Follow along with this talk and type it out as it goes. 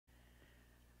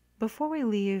Before we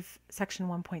leave section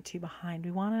 1.2 behind, we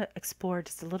want to explore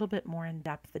just a little bit more in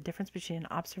depth the difference between an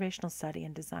observational study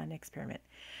and design experiment,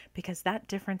 because that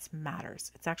difference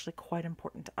matters. It's actually quite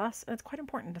important to us, and it's quite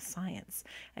important to science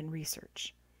and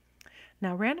research.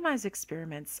 Now, randomized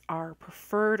experiments are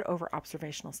preferred over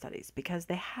observational studies because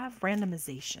they have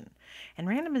randomization, and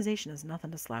randomization is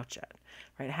nothing to slouch at,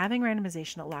 right? Having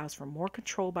randomization allows for more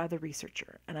control by the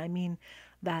researcher, and I mean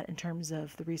that in terms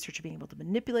of the researcher being able to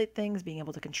manipulate things, being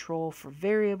able to control for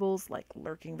variables like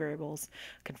lurking variables,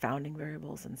 confounding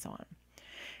variables, and so on.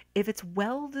 If it's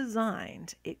well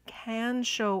designed, it can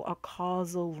show a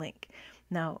causal link.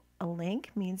 Now, a link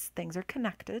means things are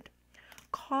connected.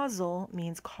 Causal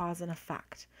means cause and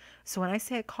effect. So when I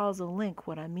say a causal link,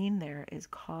 what I mean there is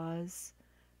cause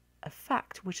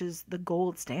effect, which is the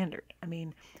gold standard. I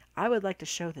mean, I would like to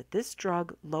show that this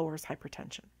drug lowers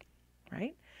hypertension,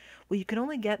 right? Well, you can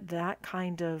only get that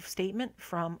kind of statement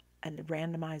from a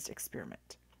randomized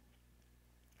experiment.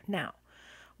 Now,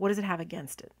 what does it have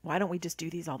against it? Why don't we just do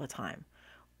these all the time?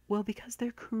 Well, because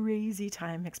they're crazy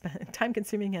time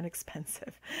consuming and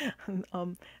expensive.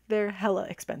 They're hella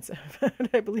expensive.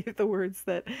 I believe the words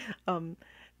that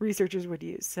researchers would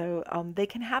use. So they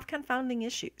can have confounding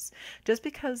issues. Just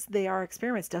because they are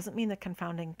experiments doesn't mean that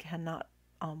confounding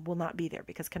will not be there,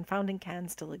 because confounding can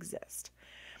still exist.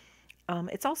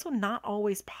 It's also not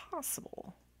always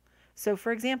possible. So,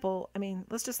 for example, I mean,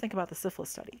 let's just think about the syphilis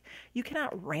study. You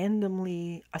cannot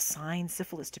randomly assign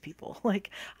syphilis to people.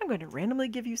 Like, I'm going to randomly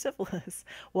give you syphilis.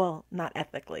 Well, not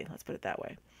ethically, let's put it that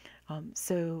way.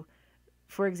 So,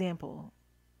 for example,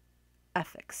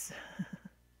 ethics.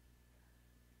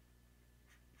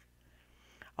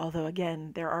 Although,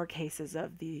 again, there are cases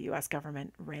of the U.S.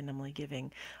 government randomly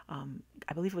giving,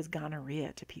 I believe it was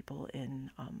gonorrhea to people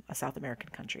in a South American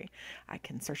country. I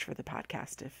can search for the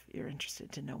podcast if you're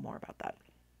interested to know more about that.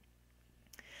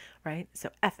 Right? So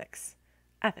ethics.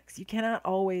 Ethics. You cannot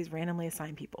always randomly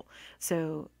assign people.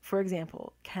 So, for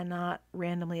example, cannot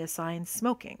randomly assign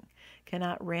smoking.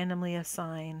 Cannot randomly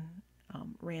assign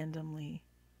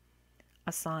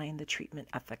the treatment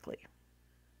ethically.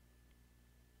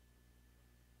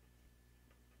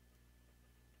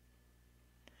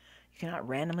 You cannot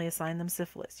randomly assign them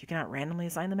syphilis. You cannot randomly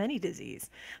assign them any disease.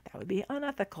 That would be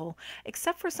unethical,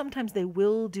 except for sometimes they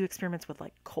will do experiments with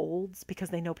like colds because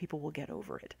they know people will get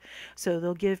over it. So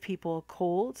they'll give people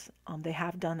colds. They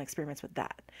have done experiments with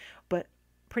that. But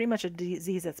pretty much a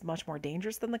disease that's much more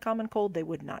dangerous than the common cold, they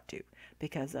would not do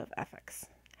because of ethics.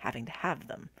 Having to have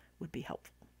them would be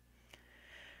helpful.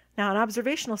 Now, an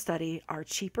observational study are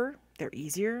cheaper, they're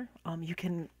easier. You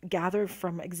can gather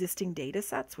from existing data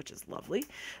sets, which is lovely.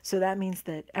 So that means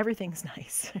that everything's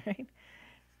nice, right?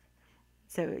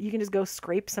 So you can just go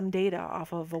scrape some data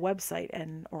off of a website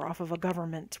or off of a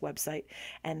government website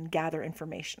and gather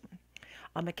information.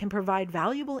 It can provide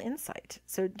valuable insight.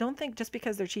 So don't think just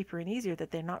because they're cheaper and easier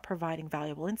that they're not providing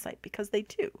valuable insight, because they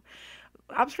do.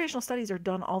 Observational studies are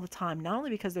done all the time, not only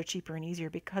because they're cheaper and easier,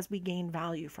 because we gain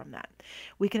value from that.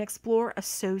 We can explore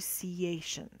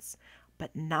associations,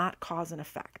 but not cause and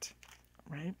effect,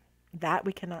 right? That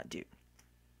we cannot do.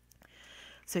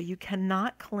 So you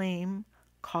cannot claim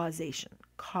causation.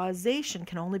 Causation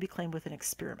can only be claimed with an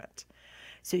experiment.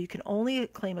 So you can only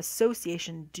claim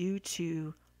association due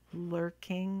to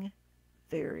lurking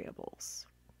variables.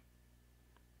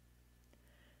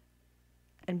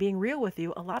 And being real with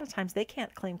you, a lot of times they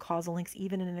can't claim causal links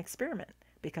even in an experiment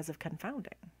because of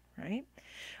confounding, right?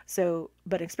 So,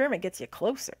 but experiment gets you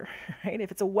closer, right?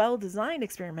 If it's a well-designed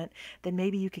experiment, then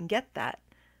maybe you can get that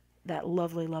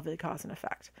lovely, lovely cause and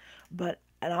effect. But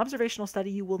an observational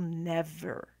study, you will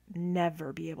never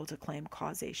be able to claim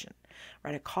causation,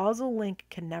 right? A causal link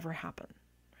can never happen,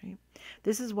 right?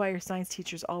 This is why your science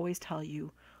teachers always tell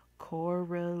you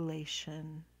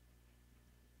correlation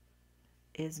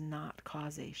is not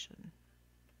causation.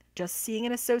 Just seeing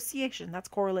an association, that's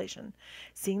correlation.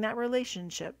 Seeing that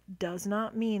relationship does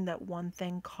not mean that one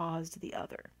thing caused the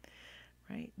other,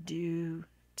 right? Due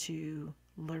to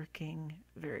lurking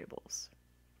variables.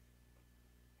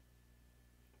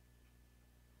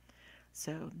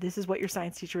 So this is what your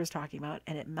science teacher is talking about,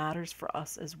 and it matters for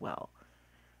us as well.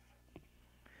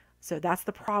 So that's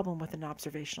the problem with an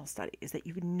observational study, is that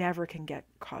you never can get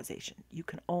causation. You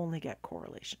can only get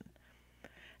correlation.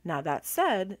 Now, that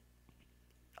said,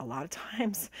 a lot of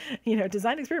times,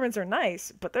 design experiments are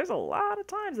nice, but there's a lot of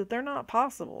times that they're not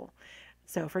possible.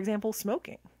 So, for example,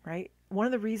 smoking, right? One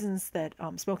of the reasons that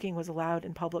smoking was allowed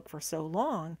in public for so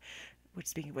long, which,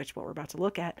 speaking of which, what we're about to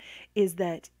look at, is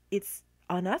that it's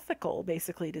unethical,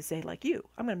 basically, to say, like,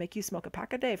 I'm going to make you smoke a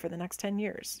pack a day for the next 10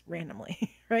 years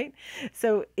randomly, right?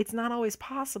 So it's not always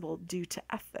possible due to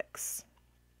ethics,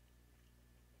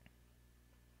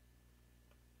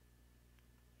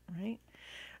 right?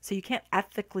 So you can't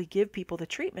ethically give people the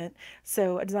treatment.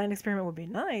 So a design experiment would be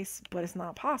nice, but it's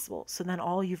not possible. So then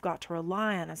all you've got to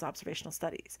rely on is observational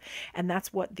studies. And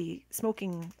that's what the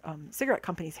smoking cigarette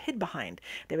companies hid behind.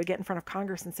 They would get in front of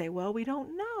Congress and say, well, we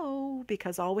don't know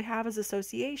because all we have is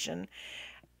association.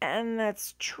 And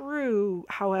that's true.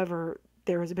 However,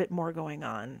 there was a bit more going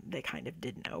on. They kind of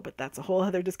did know, but that's a whole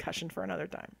other discussion for another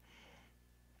time.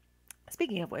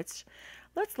 Speaking of which,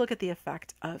 let's look at the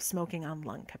effect of smoking on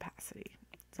lung capacity.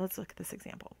 So let's look at this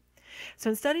example. So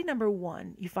in study number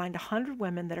 1, you find 100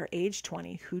 women that are age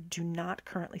 20 who do not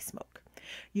currently smoke.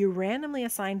 You randomly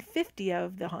assign 50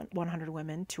 of the 100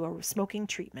 women to a smoking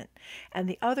treatment and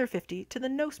the other 50 to the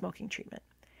no smoking treatment.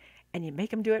 And you make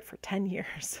them do it for 10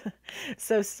 years.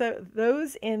 So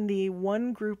those in the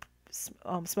one group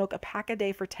smoke a pack a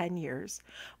day for 10 years,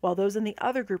 while those in the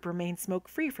other group remain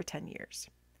smoke-free for 10 years.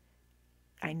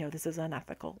 I know this is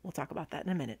unethical. We'll talk about that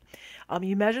in a minute.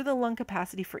 You measure the lung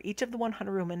capacity for each of the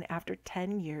 100 women after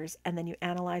 10 years, and then you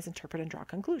analyze, interpret, and draw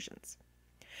conclusions.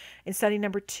 In study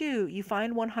number 2, you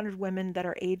find 100 women that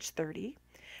are age 30,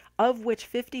 of which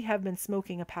 50 have been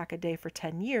smoking a pack a day for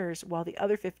 10 years, while the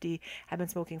other 50 have been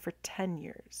smoking for 10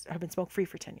 years, have been smoke-free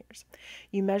for 10 years.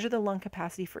 You measure the lung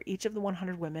capacity for each of the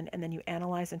 100 women, and then you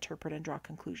analyze, interpret, and draw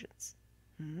conclusions.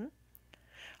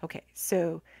 Okay,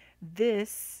 so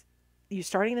this... you're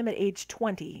starting them at age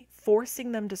 20,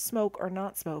 forcing them to smoke or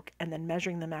not smoke, and then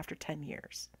measuring them after 10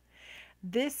 years.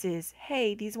 This is,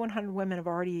 hey, these 100 women have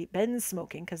already been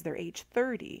smoking because they're age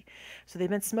 30. So they've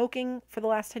been smoking for the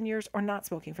last 10 years or not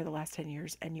smoking for the last 10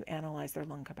 years, and you analyze their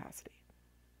lung capacity.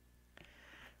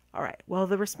 All right, well,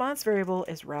 the response variable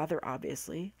is rather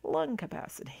obviously lung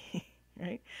capacity,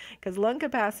 right? Because lung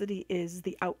capacity is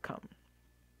the outcome.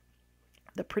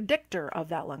 The predictor of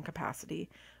that lung capacity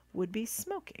would be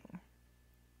smoking.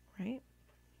 Right?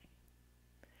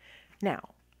 Now,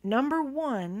 number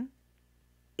 1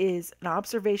 is an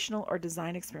observational or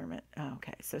design experiment.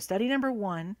 Okay, so study number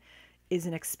 1 is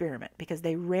an experiment because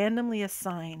they randomly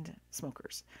assigned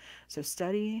smokers. So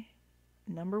study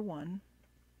number 1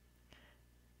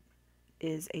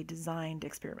 is a designed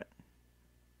experiment.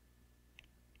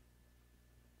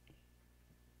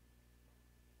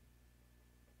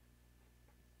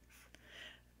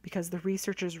 Because the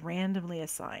researchers randomly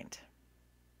assigned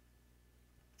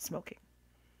smoking.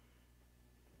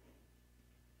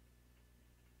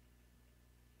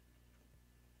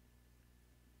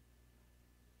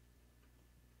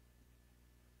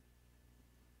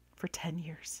 For 10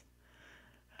 years.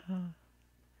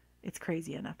 It's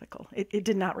crazy unethical. It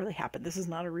did not really happen. This is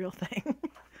not a real thing,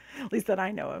 at least that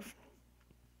I know of.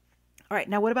 All right,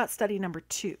 now what about study number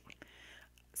 2?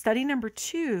 Study number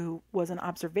 2 was an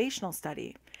observational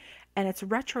study. And it's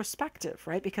retrospective,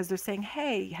 right? Because they're saying,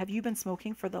 hey, have you been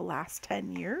smoking for the last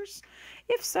 10 years?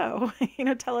 If so,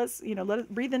 tell us, let us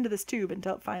breathe into this tube and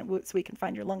so we can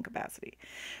find your lung capacity.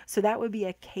 So that would be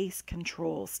a case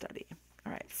control study.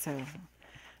 All right, so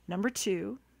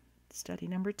study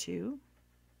number 2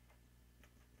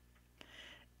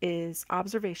 is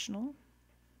observational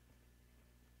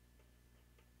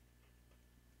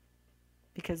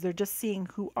because they're just seeing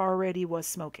who already was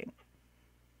smoking.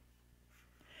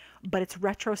 But it's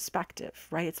retrospective,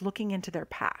 right? It's looking into their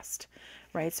past,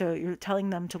 right? So you're telling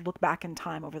them to look back in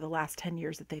time over the last 10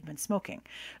 years that they've been smoking.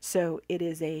 So it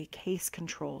is a case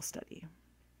control study.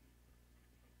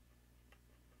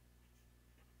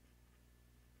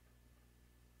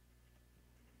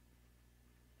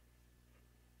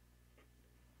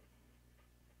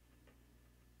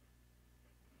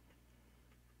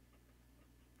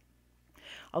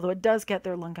 Although it does get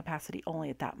their lung capacity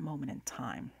only at that moment in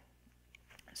time.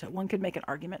 So one could make an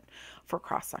argument for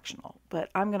cross-sectional, but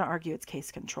I'm going to argue it's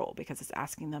case control because it's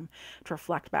asking them to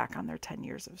reflect back on their 10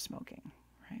 years of smoking,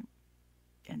 right?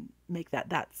 And make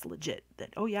that's legit, that,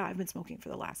 oh yeah, I've been smoking for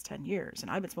the last 10 years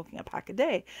and I've been smoking a pack a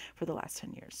day for the last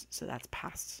 10 years. So that's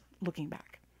past looking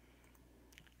back.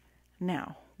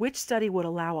 Now, which study would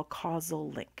allow a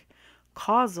causal link?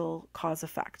 Causal, cause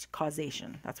effect,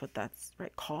 causation. That's what that's,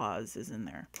 right? Cause is in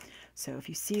there. So if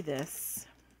you see this,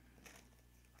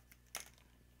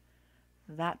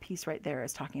 that piece right there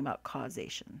is talking about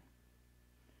causation,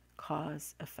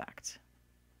 cause, effect,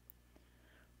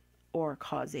 or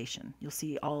causation. You'll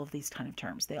see all of these kind of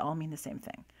terms. They all mean the same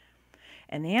thing.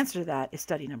 And the answer to that is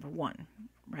study number 1,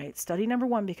 right? Study number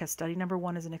 1, because study number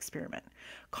 1 is an experiment.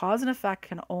 Cause and effect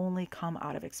can only come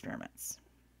out of experiments.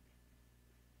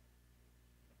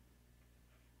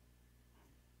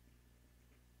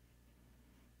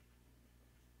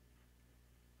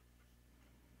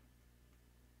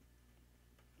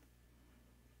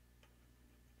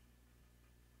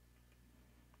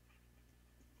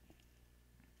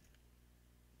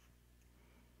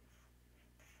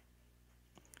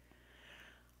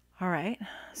 All right.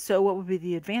 So what would be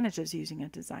the advantages of using a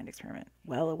designed experiment?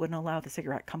 Well, it wouldn't allow the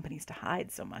cigarette companies to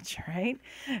hide so much, right?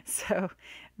 So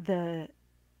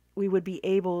we would be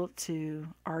able to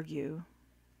argue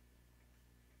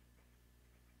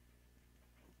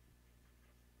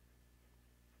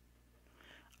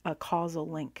a causal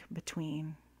link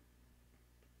between,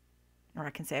 or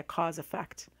I can say a cause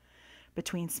effect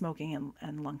between smoking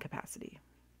and lung capacity.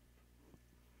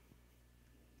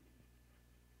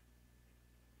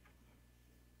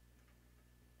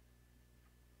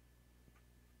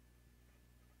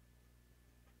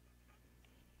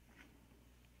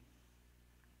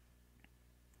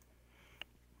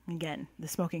 Again, the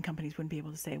smoking companies wouldn't be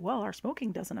able to say, well, our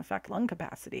smoking doesn't affect lung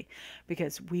capacity,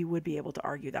 because we would be able to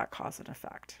argue that cause and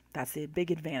effect. That's the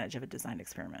big advantage of a designed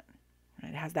experiment.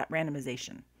 Right? It has that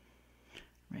randomization.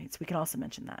 Right? So we can also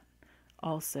mention that.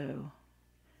 Also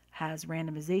has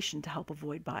randomization to help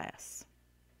avoid bias.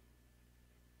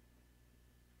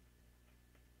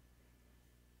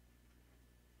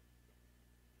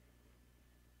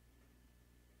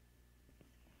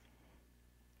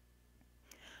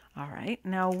 All right,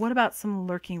 now what about some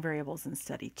lurking variables in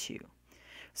study 2?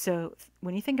 So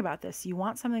when you think about this, you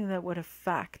want something that would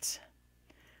affect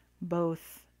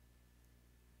both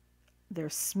their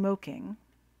smoking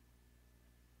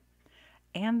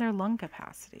and their lung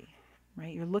capacity,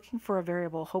 right? You're looking for a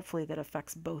variable, hopefully, that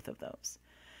affects both of those,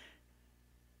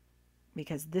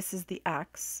 because this is the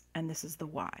X and this is the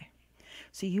Y.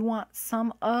 So you want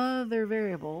some other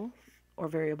variable or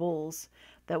variables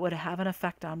that would have an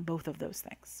effect on both of those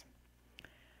things.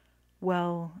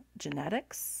 Well,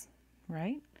 genetics,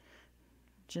 right?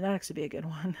 Genetics would be a good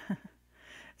one.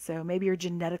 So maybe you're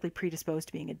genetically predisposed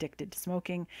to being addicted to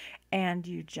smoking, and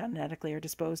you genetically are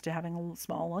disposed to having a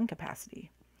small lung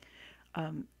capacity.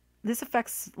 This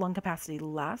affects lung capacity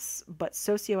less, but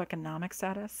socioeconomic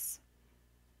status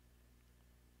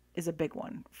is a big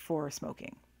one for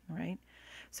smoking, right?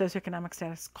 Socioeconomic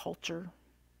status, culture,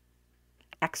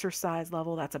 exercise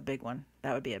level, that's a big one.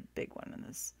 That would be a big one in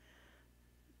this,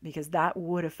 because that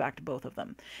would affect both of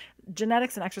them.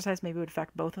 Genetics and exercise maybe would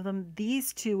affect both of them.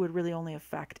 These two would really only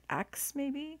affect X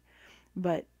maybe,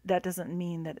 but that doesn't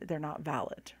mean that they're not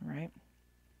valid, right?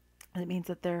 It means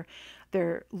that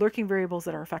they're lurking variables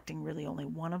that are affecting really only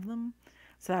one of them.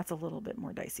 So that's a little bit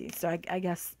more dicey. So I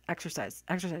guess exercise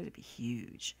would be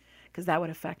huge, because that would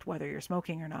affect whether you're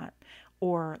smoking or not,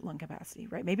 or lung capacity,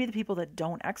 right? Maybe the people that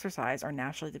don't exercise are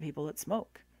naturally the people that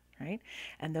smoke, right?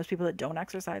 And those people that don't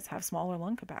exercise have smaller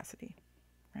lung capacity,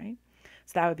 right?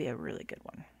 So that would be a really good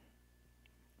one.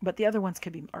 But the other ones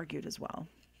could be argued as well.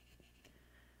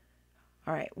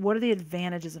 All right, what are the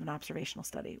advantages of an observational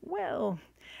study? Well,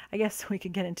 I guess we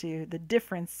could get into the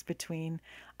difference between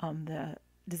the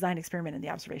design experiment and the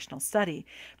observational study,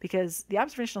 because the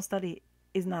observational study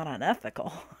is not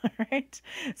unethical, right?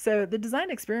 So the design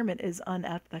experiment is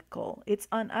unethical. It's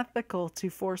unethical to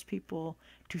force people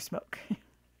to smoke.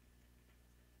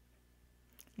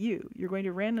 You're going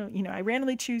to I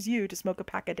randomly choose you to smoke a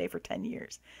pack a day for 10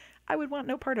 years. I would want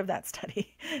no part of that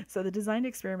study. So the designed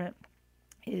experiment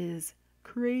is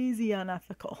crazy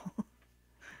unethical.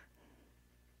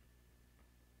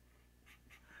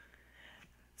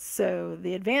 So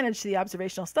the advantage to the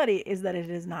observational study is that it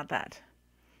is not that.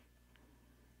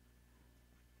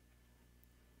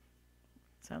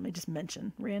 So let me just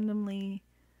mention, randomly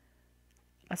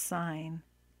assign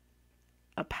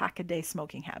a pack a day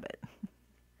smoking habit.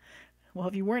 Well,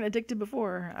 if you weren't addicted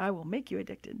before, I will make you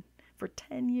addicted for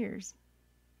 10 years.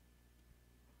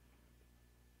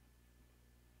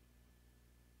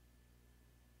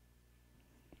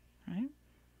 Right?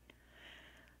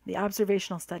 The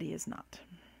observational study is not.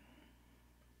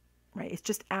 Right? It's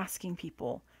just asking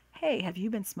people, hey, have you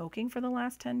been smoking for the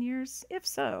last 10 years? If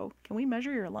so, can we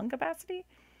measure your lung capacity?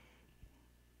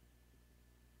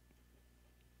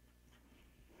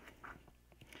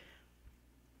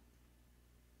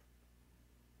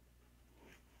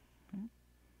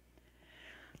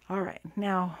 All right,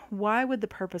 now, why would the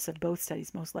purpose of both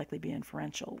studies most likely be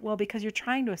inferential? Well, because you're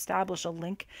trying to establish a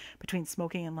link between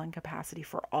smoking and lung capacity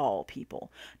for all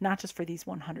people, not just for these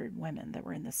 100 women that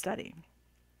were in the study.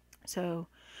 So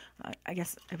I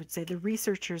guess I would say the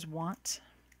researchers want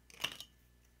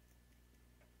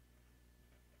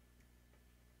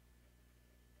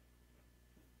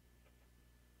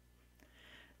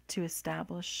to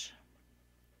establish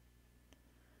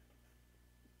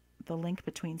the link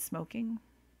between smoking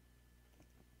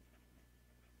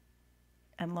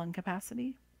and lung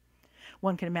capacity.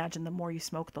 One can imagine the more you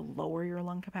smoke, the lower your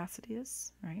lung capacity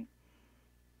is, right?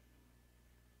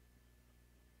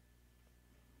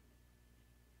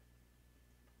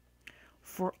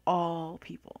 For all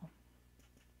people.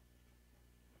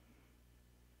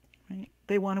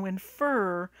 They want to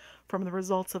infer from the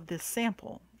results of this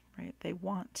sample, right? They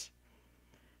want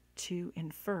to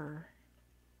infer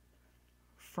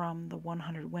from the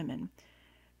 100 women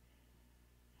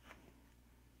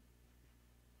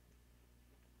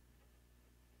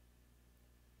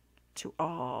to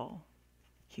all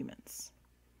humans,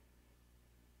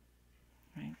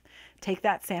 right? Take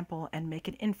that sample and make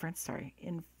an inference,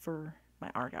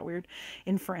 my R got weird,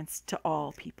 inference to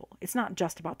all people. It's not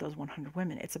just about those 100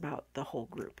 women, it's about the whole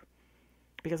group.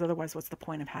 Because otherwise, what's the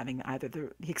point of having either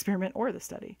the experiment or the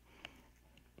study?